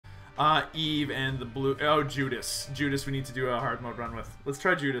Eve and the blue... Oh, Judas. Judas we need to do a hard mode run with. Let's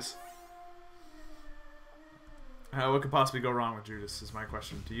try Judas. What could possibly go wrong with Judas is my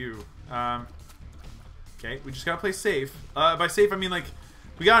question to you. Okay, we just gotta play safe. By safe, I mean, like,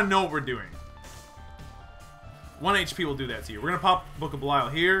 we gotta know what we're doing. 1 HP will do that to you. We're gonna pop Book of Belial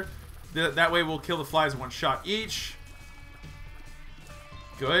here. That way we'll kill the flies in 1 shot each.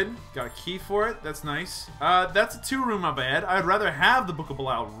 Good. Got a key for it. That's nice. That's a 2 room, my bad. I'd rather have the Book of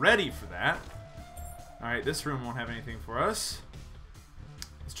Belial ready for that. Alright, this room won't have anything for us.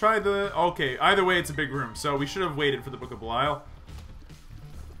 Let's try the... Okay, either way, it's a big room, so we should have waited for the Book of Belial.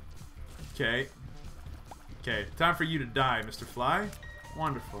 Okay. Okay, time for you to die, Mr. Fly.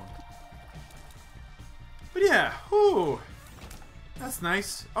 Wonderful. But yeah, whew. That's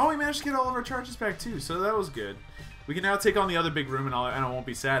nice. Oh, we managed to get all of our charges back too, so that was good. We can now take on the other big room and I won't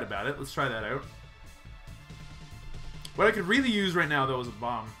be sad about it. Let's try that out. What I could really use right now, though, is a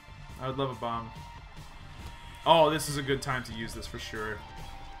bomb. I would love a bomb. Oh, this is a good time to use this for sure.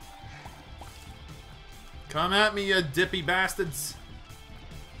 Come at me, you dippy bastards.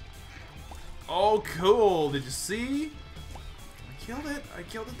 Oh, cool. Did you see? I killed it. I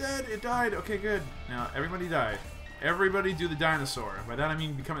killed it dead. It died. Okay, good. Now, everybody die. Everybody do the dinosaur. By that, I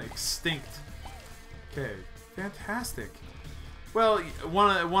mean become extinct. Okay. Fantastic. Well,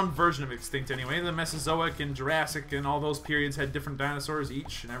 one version of extinct anyway. The Mesozoic and Jurassic and all those periods had different dinosaurs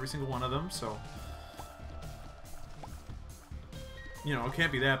each and every single one of them, so... You know, it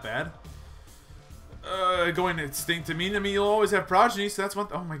can't be that bad. Going extinct, I mean, you'll always have progeny, so that's one...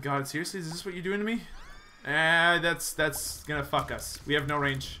 Oh my god, seriously? Is this what you're doing to me? That's gonna fuck us. We have no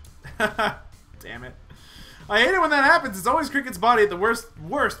range. Damn it. I hate it when that happens. It's always Cricket's body at the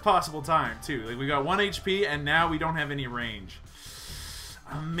worst possible time, too. Like, we got 1 HP, and now we don't have any range.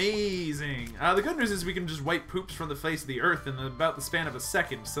 Amazing. The good news is we can just wipe poops from the face of the earth in about the span of a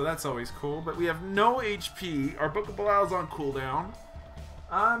second, so that's always cool. But we have no HP. Our Book of Belial's on cooldown.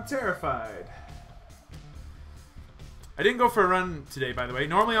 I'm terrified. I didn't go for a run today, by the way.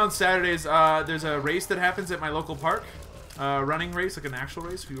 Normally on Saturdays, there's a race that happens at my local park. Running race, like an actual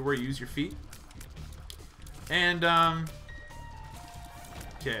race, where you use your feet. And,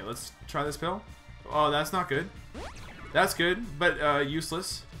 okay, let's try this pill. Oh, that's not good. That's good, but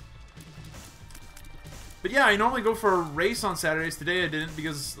useless. But yeah, I normally go for a race on Saturdays. Today I didn't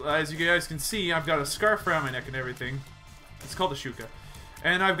because, as you guys can see, I've got a scarf around my neck and everything. It's called a shuka.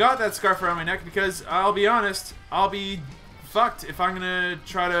 And I've got that scarf around my neck because, I'll be honest, I'll be fucked if I'm gonna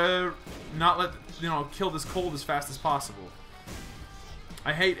try to not let, you know, kill this cold as fast as possible.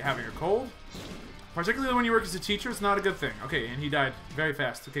 I hate having a cold. Particularly when you work as a teacher, it's not a good thing. Okay, and he died very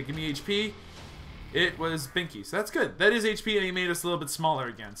fast. Okay, give me HP. It was Binky, so that's good. That is HP, and he made us a little bit smaller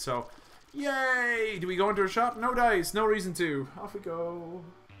again, so... Yay! Do we go into a shop? No dice, no reason to. Off we go.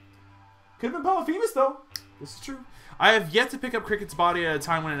 Could have been Polyphemus, though. This is true. I have yet to pick up Cricket's body at a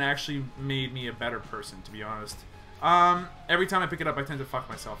time when it actually made me a better person, to be honest. Every time I pick it up, I tend to fuck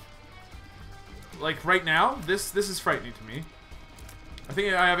myself. Like, right now, this is frightening to me. I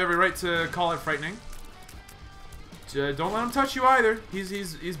think I have every right to call it frightening. Don't let him touch you either. He's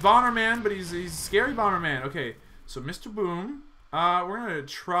Bomberman, but he's scary Bomberman. Okay, so Mr. Boom, we're gonna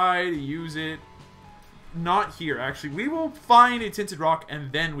try to use it. Not here, actually. We will find a tinted rock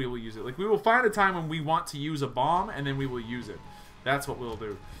and then we will use it. Like, we will find a time when we want to use a bomb and then we will use it. That's what we'll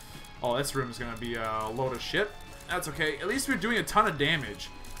do. Oh, this room is gonna be a load of shit. That's okay. At least we're doing a ton of damage.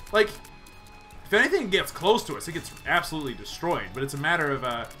 Like, if anything gets close to us, it gets absolutely destroyed. But it's a matter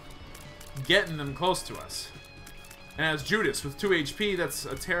of getting them close to us. And as Judas with 2 HP, that's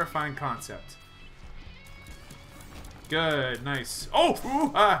a terrifying concept. Good, nice. Oh! Ooh,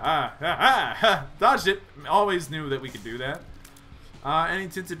 ha, ha, ha, ha. Dodged it. Always knew that we could do that. Any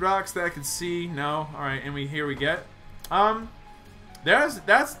tinted rocks that I could see? No. Alright, and here we get. That's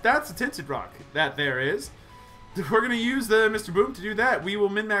a tinted rock. That there is. We're gonna use the Mr. Boom to do that. We will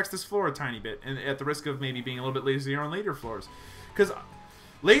min-max this floor a tiny bit, and at the risk of maybe being a little bit lazier on later floors. Because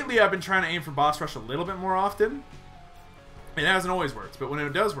lately I've been trying to aim for boss rush a little bit more often. It hasn't always worked, but when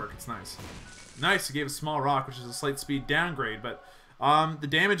it does work, it's nice. Nice, he gave a small rock, which is a slight speed downgrade, but the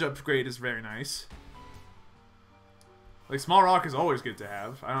damage upgrade is very nice. Like, small rock is always good to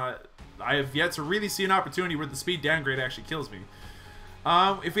have. I have yet to really see an opportunity where the speed downgrade actually kills me.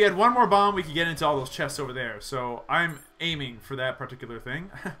 If we had one more bomb, we could get into all those chests over there. So I'm aiming for that particular thing.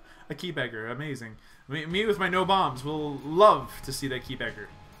 A key beggar, amazing. Me with my no bombs will love to see that key beggar.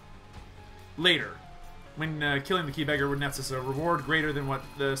 Later, when killing the key beggar would nets us a reward greater than what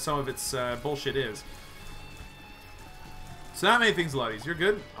some of its bullshit is. So that made things a lot easier.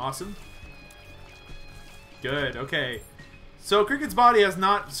 Good, awesome. Good, okay. So Cricket's body has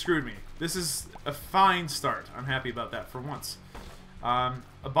not screwed me. This is a fine start. I'm happy about that for once. A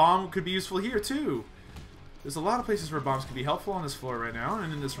bomb could be useful here too. There's a lot of places where bombs could be helpful on this floor right now,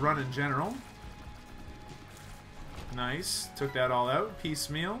 and in this run in general. Nice. Took that all out.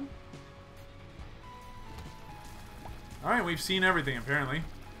 Piecemeal. Alright, we've seen everything apparently.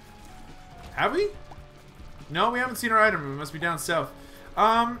 Have we? No, we haven't seen our item room. It must be down south.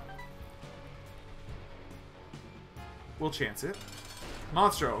 We'll chance it.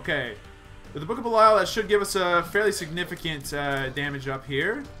 Monstro, okay. With the Book of Belial, that should give us a fairly significant damage up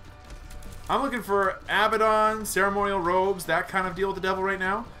here. I'm looking for Abaddon, ceremonial robes, that kind of deal with the devil right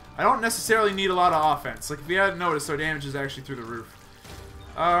now. I don't necessarily need a lot of offense. Like, if you hadn't noticed, our damage is actually through the roof.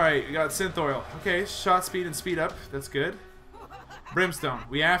 Alright, we got Synth Oil. Okay, shot speed and speed up. That's good. Brimstone.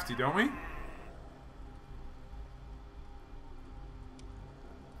 We have to, don't we?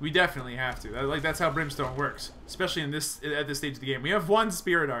 We definitely have to. Like, that's how Brimstone works. Especially at this stage of the game. We have one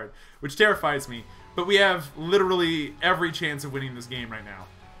Spirit Art, which terrifies me. But we have literally every chance of winning this game right now.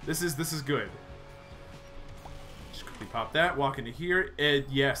 This is good. Just quickly pop that. Walk into here.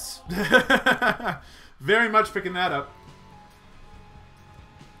 Yes. Very much picking that up.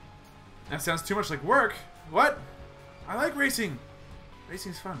 That sounds too much like work. What? I like racing.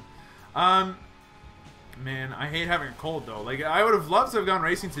 Racing's fun. Man, I hate having a cold though. Like, I would have loved to have gone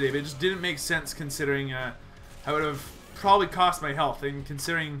racing today, but it just didn't make sense considering I would have probably cost my health. And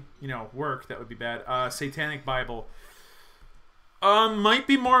considering, you know, work, that would be bad. Satanic Bible. Might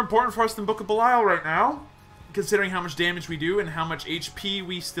be more important for us than Book of Belial right now, considering how much damage we do and how much HP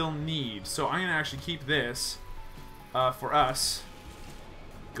we still need. So I'm gonna actually keep this for us.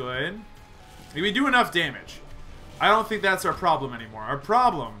 Good. We do enough damage. I don't think that's our problem anymore. Our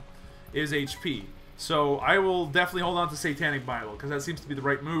problem is HP. So I will definitely hold on to Satanic Bible, because that seems to be the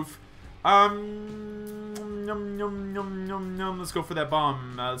right move. Let's go for that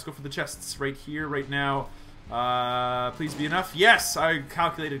bomb. Let's go for the chests right here, right now. Please be enough. Yes, I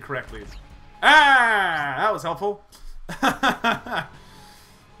calculated correctly. Ah, that was helpful.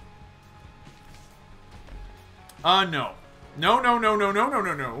 No.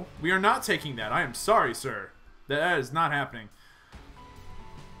 No. We are not taking that. I am sorry, sir. That is not happening.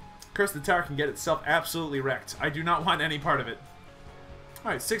 Curse the Tower can get itself absolutely wrecked. I do not want any part of it.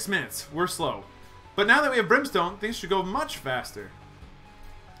 Alright, 6 minutes. We're slow. But now that we have Brimstone, things should go much faster.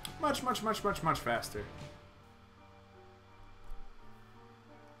 Much faster.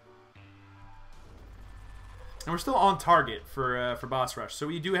 And we're still on target for boss rush. So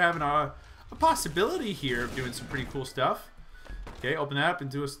we do have a possibility here of doing some pretty cool stuff. Okay, open that up and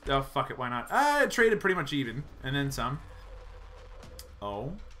do a... Oh, fuck it, why not? I traded pretty much even. And then some.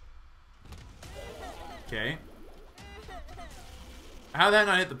 Oh. Okay. How did that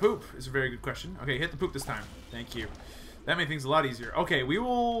not hit the poop is a very good question. Okay, hit the poop this time. Thank you. That made things a lot easier. Okay, we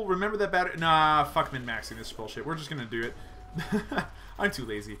will remember that battery. Nah, fuck min-maxing this bullshit. We're just gonna do it. I'm too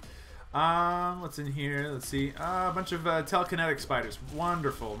lazy. What's in here? Let's see. A bunch of telekinetic spiders.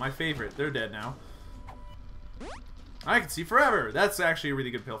 Wonderful. My favorite. They're dead now. I can see forever. That's actually a really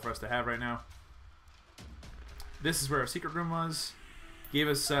good pill for us to have right now. This is where our secret room was. Gave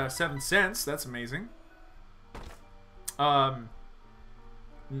us 7 cents. That's amazing. Not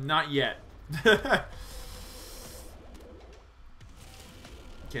yet.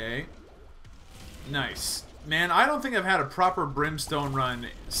 Okay. Nice. Man, I don't think I've had a proper Brimstone run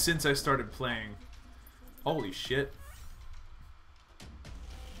since I started playing. Holy shit.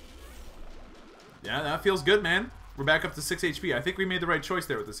 Yeah, that feels good, man. We're back up to 6 HP. I think we made the right choice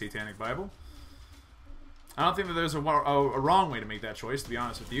there with the Satanic Bible. I don't think that there's a wrong way to make that choice, to be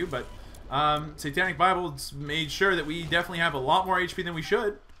honest with you, but Satanic Bible made sure that we definitely have a lot more HP than we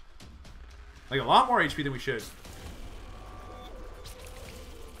should. Like, a lot more HP than we should.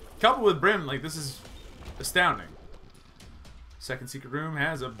 Coupled with Brim, like, this is astounding. Second secret room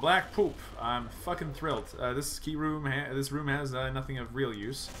has a black poop. I'm fucking thrilled. This room has nothing of real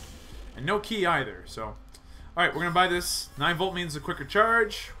use. And no key either, so... Alright, we're gonna buy this. 9 volt means a quicker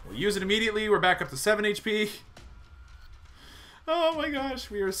charge. We'll use it immediately. We're back up to 7 HP. Oh my gosh,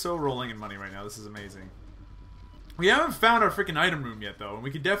 we are so rolling in money right now. This is amazing. We haven't found our freaking item room yet, though, and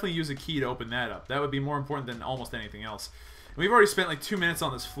we could definitely use a key to open that up. That would be more important than almost anything else. And we've already spent like 2 minutes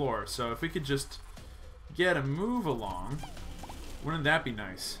on this floor, so if we could just get a move along, wouldn't that be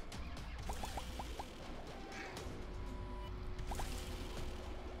nice?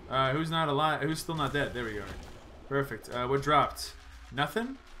 Who's not alive? Who's still not dead? There we go. Perfect. What dropped?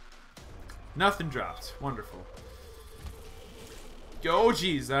 Nothing? Nothing dropped. Wonderful. Oh,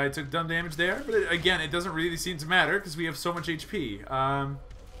 jeez. I took dumb damage there. But again, it doesn't really seem to matter because we have so much HP.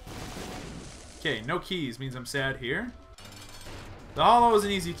 Okay, no keys means I'm sad here. The hollow was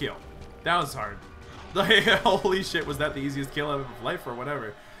an easy kill. That was hard. Like, holy shit, was that the easiest kill of life or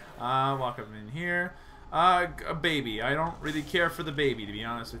whatever. Walk up in here. A baby. I don't really care for the baby, to be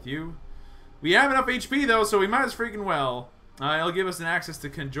honest with you. We have enough HP, though, so we might as freaking well. It'll give us an access to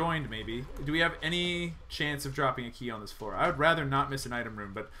conjoined, maybe. Do we have any chance of dropping a key on this floor? I would rather not miss an item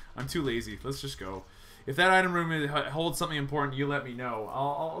room, but I'm too lazy. Let's just go. If that item room holds something important, you let me know.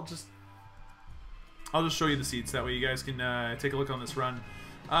 I'll just show you the seeds. That way you guys can take a look on this run.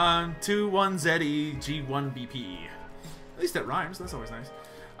 21ZE G1BP. At least that rhymes. That's always nice.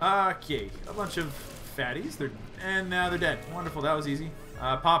 Okay, a bunch of fatties. And now they're dead. Wonderful. That was easy.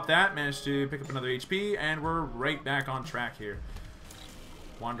 Pop that. Managed to pick up another HP, and we're right back on track here.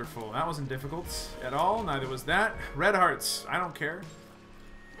 Wonderful. That wasn't difficult at all. Neither was that. Red hearts. I don't care.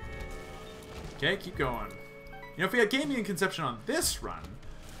 Okay, keep going. You know, if we had gaming and conception on this run,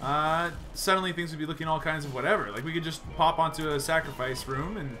 suddenly things would be looking all kinds of whatever. Like, we could just pop onto a sacrifice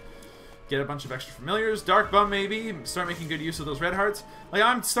room and get a bunch of extra familiars. Dark Bum, maybe. Start making good use of those red hearts. Like,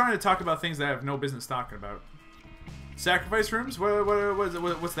 I'm starting to talk about things that I have no business talking about. Sacrifice rooms?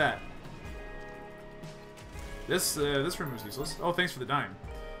 What's that? This room was useless. Oh, thanks for the dime.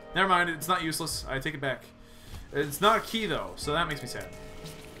 Never mind, it's not useless. I take it back. It's not a key, though, so that makes me sad.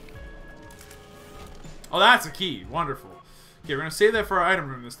 Oh, that's a key. Wonderful. Okay, we're going to save that for our item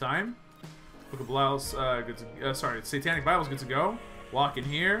room this time. Book of Belial's, good to, sorry, Satanic Bible's good to go. Walk in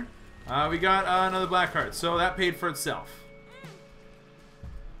here. We got another black heart, so that paid for itself.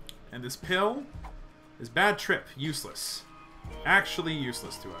 And this pill is bad trip. Useless. Actually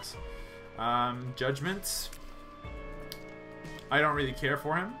useless to us. Judgment. I don't really care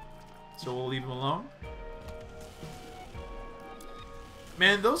for him, so we'll leave him alone.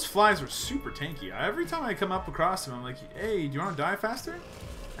 Man, those flies are super tanky. Every time I come up across them, I'm like, hey, do you want to die faster?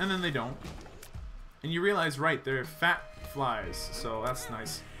 And then they don't. And you realize, right, they're fat flies, so that's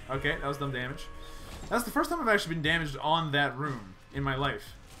nice. Okay, that was dumb damage. That's the first time I've actually been damaged on that room in my life.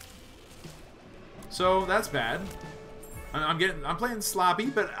 So that's bad. I'm playing sloppy,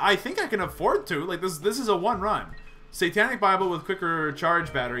 but I think I can afford to. Like, this is a one run. Satanic Bible with quicker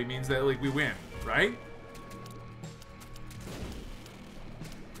charge battery means that, like, we win, right?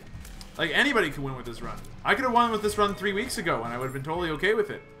 Like, anybody could win with this run. I could have won with this run 3 weeks ago, and I would have been totally okay with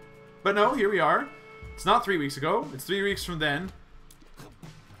it. But no, here we are. It's not 3 weeks ago. It's 3 weeks from then.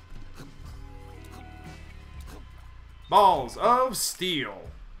 Balls of steel.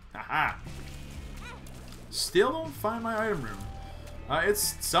 Haha. Still don't find my item room.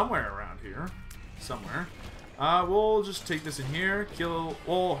 It's somewhere around here. Somewhere. We'll just take this in here.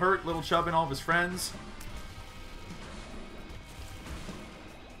 We'll hurt Little Chub and all of his friends.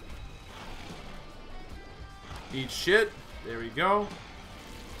 Eat shit. There we go.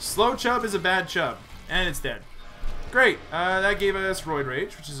 Slow Chub is a bad Chub. And it's dead. Great. That gave us Roid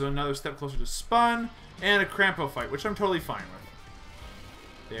Rage, which is another step closer to Spun. And a Crampo fight, which I'm totally fine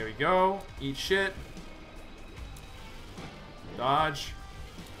with. There we go. Eat shit. Dodge.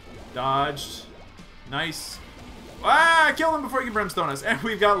 Dodged. Nice. Ah! Kill him before he can brimstone us. And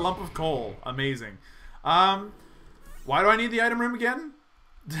we've got a lump of coal. Amazing. Why do I need the item room again?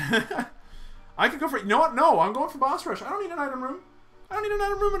 I could go for... You know what? No, I'm going for boss rush. I don't need an item room. I don't need an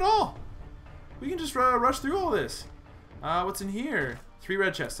item room at all. We can just rush through all this. What's in here? 3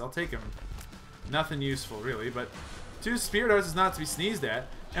 red chests. I'll take them. Nothing useful, really, but 2 spirit hearts is not to be sneezed at.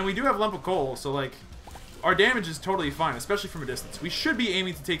 And we do have lump of coal, so, like, our damage is totally fine, especially from a distance. We should be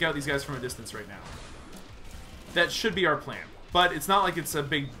aiming to take out these guys from a distance right now. That should be our plan. But it's not like it's a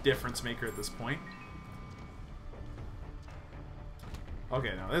big difference maker at this point.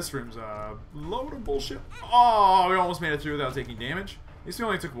 Okay, now this room's a load of bullshit. Oh, we almost made it through without taking damage. At least we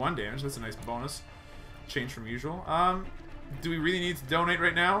only took 1 damage. That's a nice bonus. Change from usual. Do we really need to donate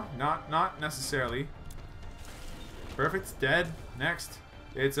right now? Not necessarily. Perfect. Dead. Next.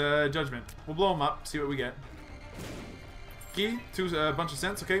 It's a judgment. We'll blow him up. See what we get. Key. A bunch of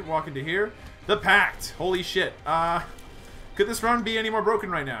cents. Okay, walk into here. The Pact. Holy shit. Could this run be any more broken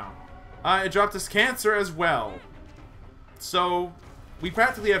right now? It dropped us Cancer as well. So, we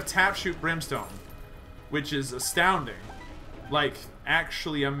practically have Tap Shoot Brimstone, which is astounding. Like,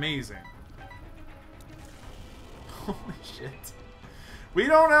 actually amazing. Holy shit. We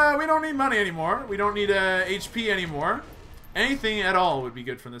don't need money anymore. We don't need HP anymore. Anything at all would be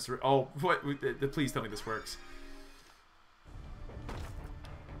good from this. Oh, what? Please tell me this works.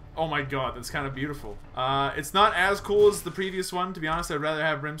 Oh my god, that's kind of beautiful. It's not as cool as the previous one, to be honest. I'd rather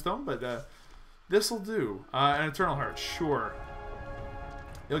have Brimstone, but this'll do. An Eternal Heart, sure.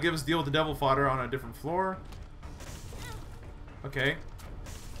 It'll give us deal with the Devil Fodder on a different floor. Okay.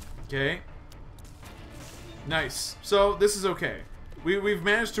 Okay. Nice. So, this is okay. We've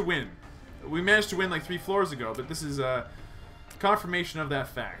managed to win. We managed to win like 3 floors ago, but this is a confirmation of that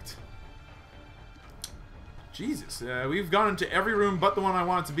fact. Jesus, we've gone into every room but the one I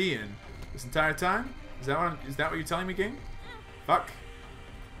wanted to be in this entire time. Is that what you're telling me, game? Fuck.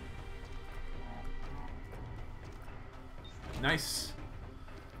 Nice.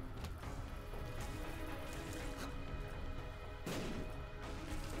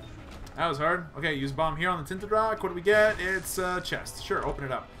 That was hard. Okay, use bomb here on the tinted rock. What do we get? It's a chest. Sure, open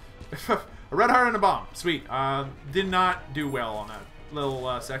it up. A red heart and a bomb. Sweet. Did not do well on that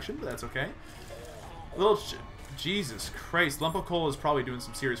little section, but that's okay. Jesus Christ. Lump of coal is probably doing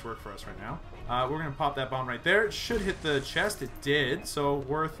some serious work for us right now. We're going to pop that bomb right there. It should hit the chest. It did, so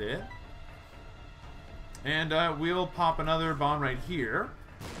worth it. And we'll pop another bomb right here.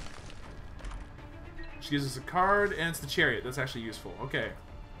 Which gives us a card, and it's the chariot. That's actually useful. Okay.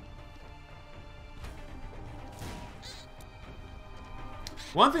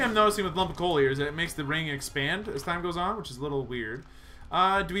 One thing I'm noticing with Lump of Coal here is that it makes the ring expand as time goes on, which is a little weird.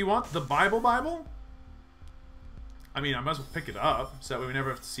 Do we want the Bible? I mean, I might as well pick it up, so that way we never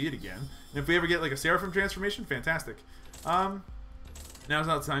have to see it again. And if we ever get like a Seraphim transformation, fantastic. Now's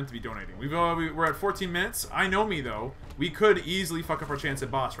not the time to be donating. We're at 14 minutes. I know me, though. We could easily fuck up our chance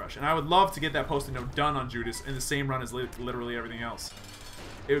at boss rush. And I would love to get that post-it note done on Judas in the same run as literally everything else.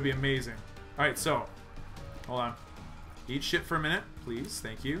 It would be amazing. Alright, so. Hold on. Eat shit for a minute, please.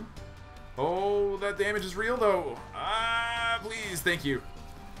 Thank you. Oh, that damage is real, though. Please. Thank you.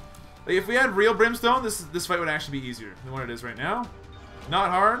 Like, if we had real brimstone, this fight would actually be easier than what it is right now.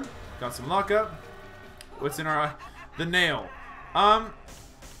 Not hard. Got some luck up. What's in our eye? The nail.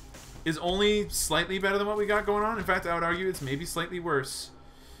 Is only slightly better than what we got going on. In fact, I would argue it's maybe slightly worse.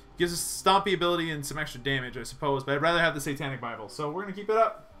 Gives us stompy ability and some extra damage, I suppose. But I'd rather have the Satanic Bible. So we're going to keep it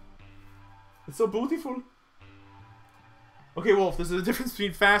up. It's so beautiful. Okay, Wolf, there's a difference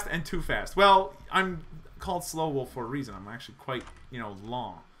between fast and too fast. Well, I'm called SlowWolf for a reason. I'm actually quite,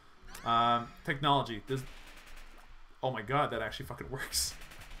 long. Technology. Oh my god, that actually fucking works.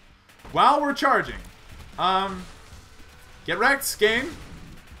 While we're charging. Get wrecked, game.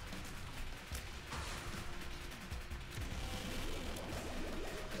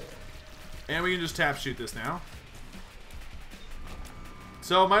 And we can just tap shoot this now.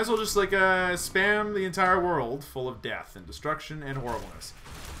 So might as well just like spam the entire world full of death and destruction and horribleness.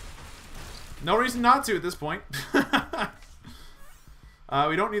 No reason not to at this point.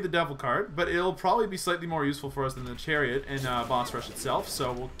 We don't need the devil card, but it'll probably be slightly more useful for us than the chariot and boss rush itself,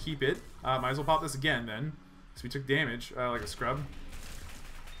 so we'll keep it. Might as well pop this again then, because we took damage like a scrub.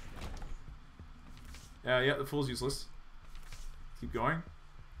 Yeah, the fool's useless. Keep going.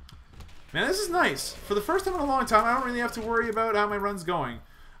 Man, this is nice. For the first time in a long time, I don't really have to worry about how my run's going.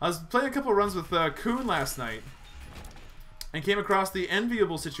 I was playing a couple of runs with Kuhn last night, and came across the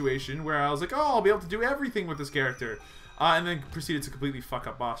enviable situation where I was like, oh, I'll be able to do everything with this character. And then proceeded to completely fuck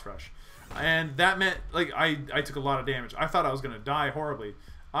up boss rush. And that meant, like, I took a lot of damage. I thought I was going to die horribly.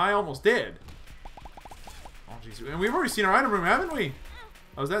 I almost did. Oh, jeez. And we've already seen our item room, haven't we?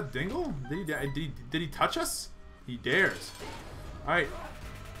 Oh, is that Dingle? Did he touch us? He dares. Alright.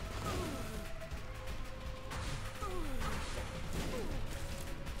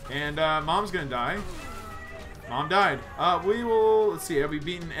 And Mom's gonna die. Mom died. We will... Let's see. Have we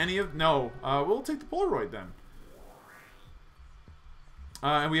beaten any of... No. We'll take the Polaroid then.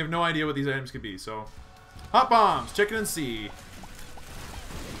 And we have no idea what these items could be, so... Hot bombs! Check it and see.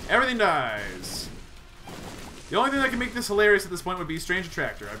 Everything dies. The only thing that can make this hilarious at this point would be Strange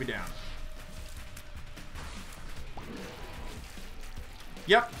Attractor. I'd be down.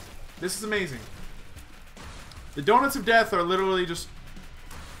 Yep. This is amazing. The Donuts of Death are literally just...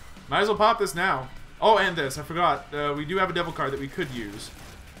 Might as well pop this now. Oh, and this. I forgot. We do have a devil card that we could use.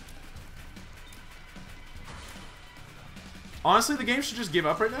 Honestly, the game should just give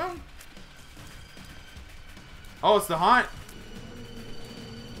up right now. Oh, it's the Haunt.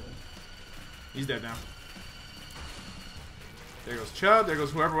 He's dead now. There goes Chubb. There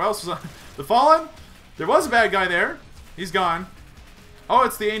goes whoever else was on. The Fallen. There was a bad guy there. He's gone. Oh,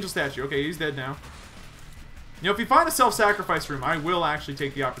 it's the Angel statue. Okay, he's dead now. You know, if you find a self-sacrifice room, I will actually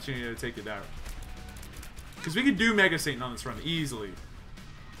take the opportunity to take it out. Because we could do Mega Satan on this run easily.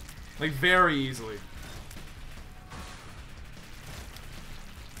 Like, very easily.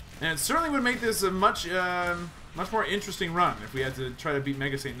 And it certainly would make this a much more interesting run if we had to try to beat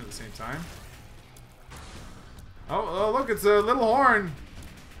Mega Satan at the same time. Oh, look, it's a little horn.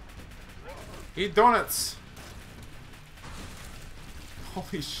 Eat donuts.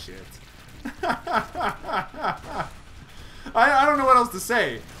 Holy shit. I don't know what else to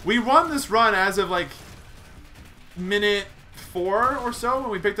say. We won this run as of like minute 4 or so when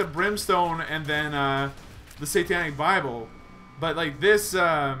we picked up Brimstone and then the Satanic Bible. But like this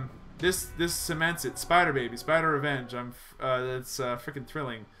this cements it. Spider Baby, Spider Revenge. That's freaking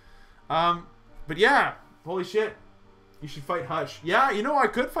thrilling. But yeah, holy shit. You should fight Hush. Yeah, you know I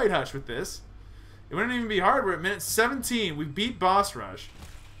could fight Hush with this. It wouldn't even be hard. We're at minute 17. We beat Boss Rush.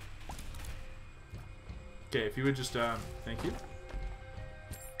 Okay, if you would just thank you.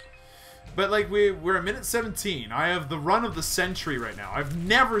 But like we're at minute 17. I have the run of the century right now. I've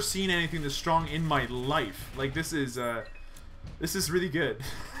never seen anything this strong in my life. Like this is really good.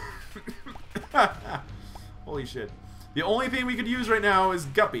 Holy shit. The only thing we could use right now is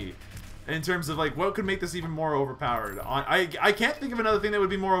Guppy. In terms of like what could make this even more overpowered. I can't think of another thing that would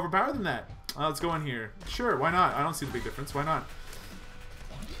be more overpowered than that. Let's go in here. Sure, why not? I don't see the big difference. Why not?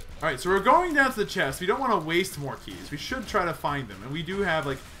 Alright, so we're going down to the chest. We don't want to waste more keys. We should try to find them. And we do have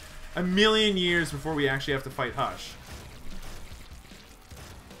like a million years before we actually have to fight Hush.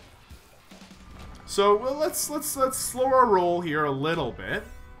 So well, let's slow our roll here a little bit,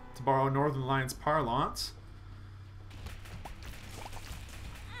 to borrow Northern Lions parlance.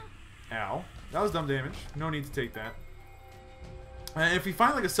 Ow. That was dumb damage. No need to take that. And if we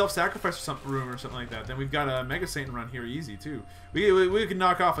find like a self-sacrifice room or something like that, then we've got a Mega Satan run here easy too. We can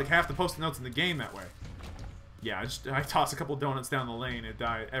knock off like half the post-it notes in the game that way. Yeah, I toss a couple donuts down the lane, it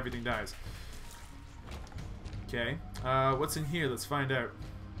died. Everything dies. Okay. What's in here? Let's find out.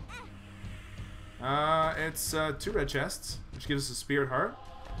 It's 2 red chests, which gives us a Spirit Heart,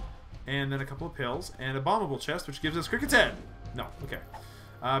 and then a couple of pills, and a bombable chest, which gives us Cricket's Head. No, okay.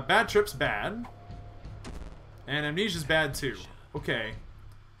 Bad Trip's bad. And Amnesia's bad too. Okay.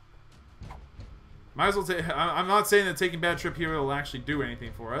 Might as well take... I'm not saying that taking Bad Trip here will actually do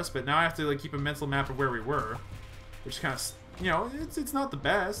anything for us, but now I have to like keep a mental map of where we were. Which kind of... You know, it's not the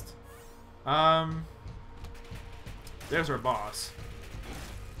best. There's our boss.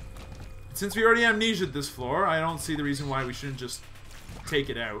 Since we already amnesia'd this floor, I don't see the reason why we shouldn't just take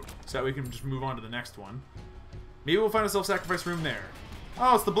it out. So that we can just move on to the next one. Maybe we'll find a self-sacrifice room there.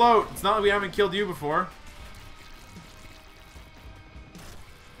 Oh, it's the bloat. It's not like we haven't killed you before.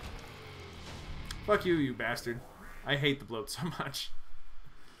 Fuck you, you bastard. I hate the bloat so much.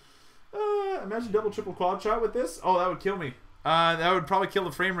 Imagine double, triple quad shot with this. Oh, that would kill me. That would probably kill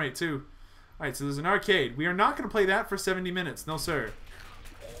the frame rate too. Alright, so there's an arcade. We are not going to play that for 70 minutes. No, sir.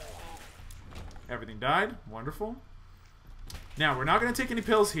 Everything died. Wonderful. Now, we're not going to take any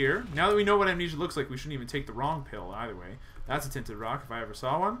pills here. Now that we know what amnesia looks like, we shouldn't even take the wrong pill either way. That's a tinted rock if I ever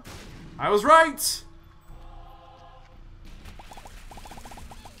saw one. I was right!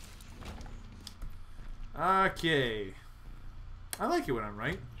 Okay. I like it when I'm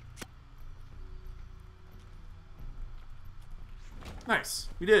right. Nice.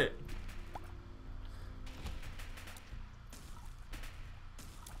 We did it.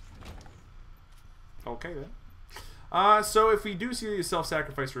 Okay then. So if we do see a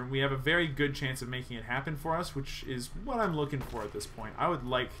self-sacrifice room, we have a very good chance of making it happen for us, which is what I'm looking for at this point. I would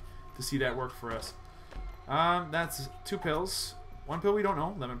like to see that work for us. That's 2 pills. 1 pill we don't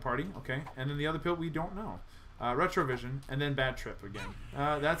know, Lemon Party, okay. And then the other pill we don't know. Retrovision, and then Bad Trip again.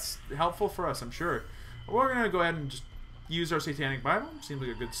 That's helpful for us, I'm sure. We're going to go ahead and just use our Satanic Bible. Seems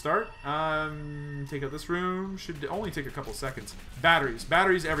like a good start. Take out this room. Should only take a couple seconds. Batteries.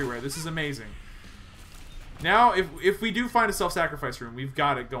 Batteries everywhere. This is amazing. Now, if we do find a self-sacrifice room, we've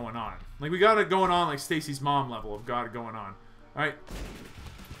got it going on. Like, we got it going on like Stacy's mom level of got it going on. Alright.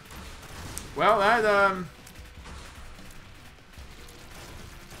 Well, that,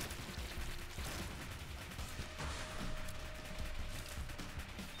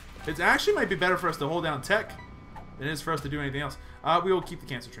 it actually might be better for us to hold down tech than it is for us to do anything else. We will keep the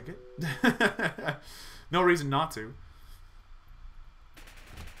cancer trinket. No reason not to.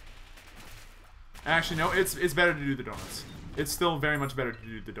 Actually, no, it's better to do the donuts. It's still very much better to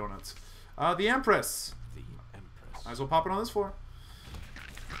do the donuts. The Empress. The Empress. Might as well pop it on this floor.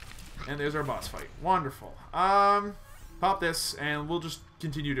 And there's our boss fight. Wonderful. Pop this, and we'll just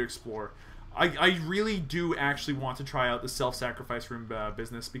continue to explore. I really do actually want to try out the self-sacrifice room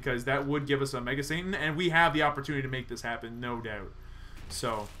business, because that would give us a Mega Satan, and we have the opportunity to make this happen, no doubt.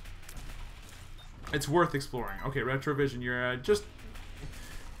 So, it's worth exploring. Okay, Retrovision, you're just...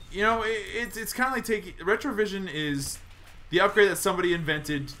 You know, it's kind of like taking... Retrovision is the upgrade that somebody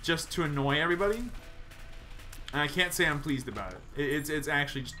invented just to annoy everybody. And I can't say I'm pleased about it. It's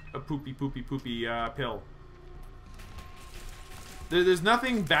actually just a poopy pill. There's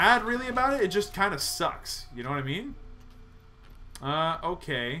nothing bad really about it. It just kind of sucks. You know what I mean?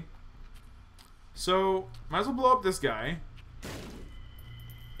 Okay. So, might as well blow up this guy.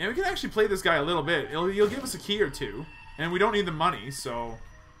 And we can actually play this guy a little bit. He'll give us a key or two. And we don't need the money, so...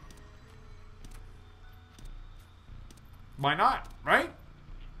 Why not, right?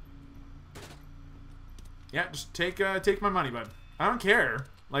 Yeah, just take my money, bud. I don't care.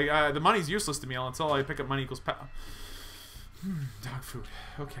 Like, the money's useless to me until I pick up money equals power. Dog food.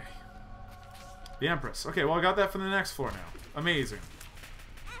 Okay. The Empress. Okay, well, I got that for the next floor now. Amazing.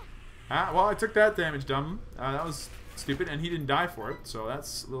 Well, I took that damage, dumb. That was stupid, and he didn't die for it, so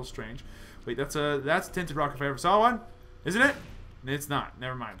that's a little strange. Wait, that's Tinted Rock if I ever saw one. Isn't it? It's not.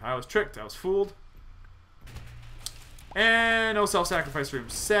 Never mind. I was tricked. I was fooled. And no self-sacrifice room.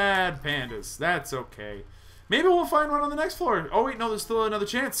 Sad pandas. That's okay. Maybe we'll find one on the next floor. Oh, wait, no, there's still another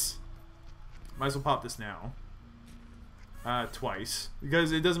chance. Might as well pop this now. Twice.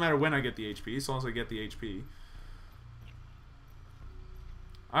 Because it doesn't matter when I get the HP, as long as I get the HP.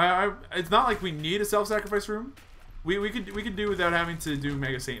 It's not like we need a self-sacrifice room. We could do without having to do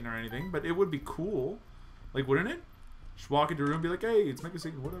Mega Satan or anything, but it would be cool. Like, wouldn't it? Just walk into a room and be like, hey, it's Mega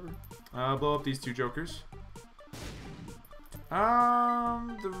Satan, whatever. Blow up these two jokers.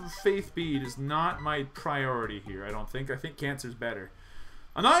 The Faith Bead is not my priority here, I don't think. I think Cancer's better.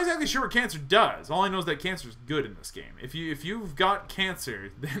 I'm not exactly sure what Cancer does. All I know is that Cancer's good in this game. If you've got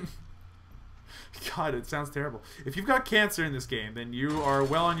Cancer, then... God, it sounds terrible. If you've got Cancer in this game, then you are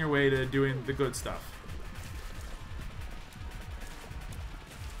well on your way to doing the good stuff.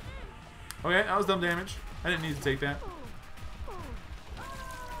 Okay, that was dumb damage. I didn't need to take that.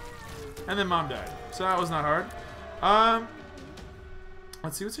 And then Mom died. So that was not hard.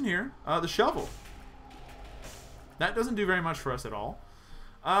 Let's see what's in here. The shovel. That doesn't do very much for us at all.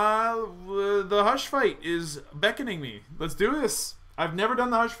 The Hush fight is beckoning me. Let's do this. I've never done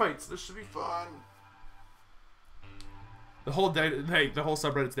the Hush fights. This should be fun. The whole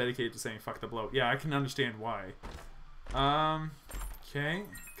subreddit's dedicated to saying fuck the bloat. Yeah, I can understand why. Okay.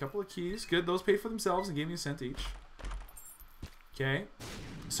 Couple of keys. Good. Those pay for themselves and gave me a cent each. Okay.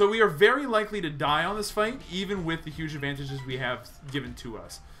 So we are very likely to die on this fight, even with the huge advantages we have given to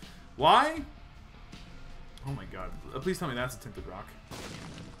us. Why? Oh my god. Please tell me that's a Tinted Rock.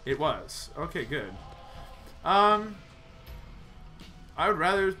 It was. Okay, good. I would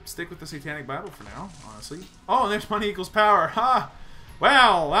rather stick with the Satanic Bible for now, honestly. Oh, and there's money equals power. Ha!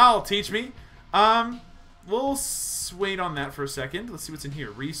 Well, that'll teach me. We'll wait on that for a second. Let's see what's in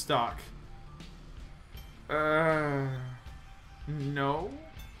here. Restock. No.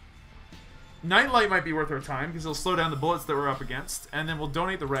 Nightlight might be worth our time, because it'll slow down the bullets that we're up against, and then we'll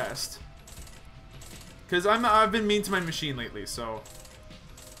donate the rest. Because I've been mean to my machine lately, so...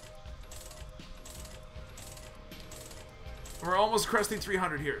 We're almost cresting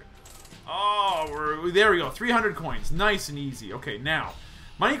 300 here. Oh, there we go. 300 coins. Nice and easy. Okay, now.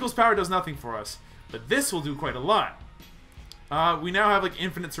 Money equals power does nothing for us, but this will do quite a lot. We now have, like,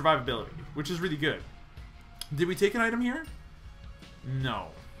 infinite survivability, which is really good. Did we take an item here? No.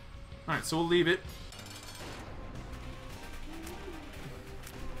 Alright, so we'll leave it.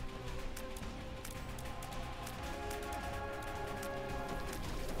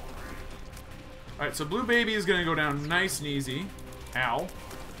 Alright, so Blue Baby is going to go down nice and easy. Ow.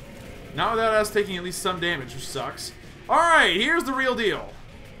 Not without us taking at least some damage, which sucks. Alright, here's the real deal.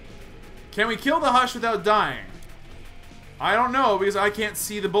 Can we kill the Hush without dying? I don't know, because I can't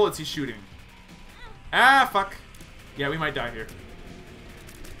see the bullets he's shooting. Ah, fuck. Yeah, we might die here.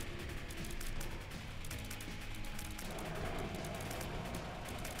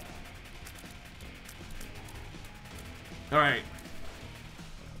 Alright.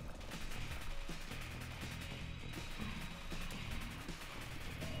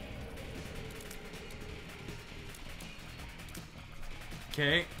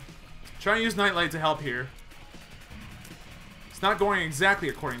 Okay. Trying to use Nightlight to help here. It's not going exactly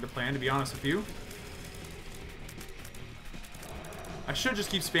according to plan, to be honest with you. I should just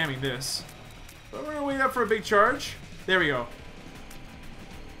keep spamming this. But we're gonna wait up for a big charge. There we go.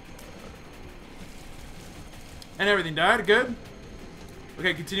 And everything died. Good.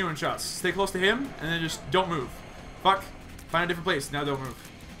 Okay, continuing shots. Stay close to him, and then just don't move. Fuck. Find a different place. Now don't move.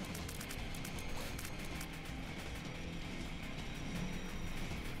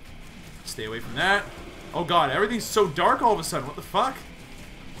 Stay away from that. Oh god, everything's so dark all of a sudden. What the fuck?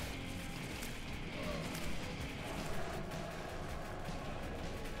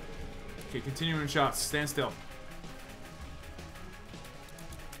 Okay, continuing shots. Stand still.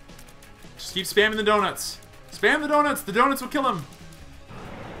 Just keep spamming the donuts. Spam the donuts! The donuts will kill him!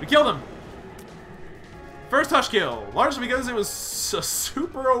 We killed him! First Hush kill! Largely because it was a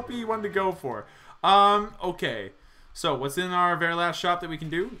super OP one to go for. Okay. So, what's in our very last shop that we can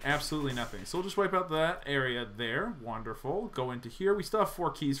do? Absolutely nothing. So we'll just wipe out that area there. Wonderful. Go into here. We still have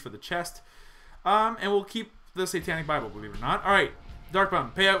 4 keys for the chest. And we'll keep the Satanic Bible, believe it or not. Alright, Dark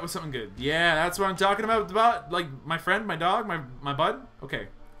Bum, pay out with something good. Yeah, that's what I'm talking about, like, my friend, my dog, my bud. Okay,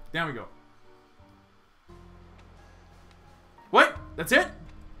 down we go. What? That's it?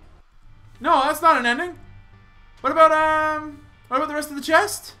 No, that's not an ending. What about the rest of the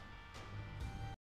chest?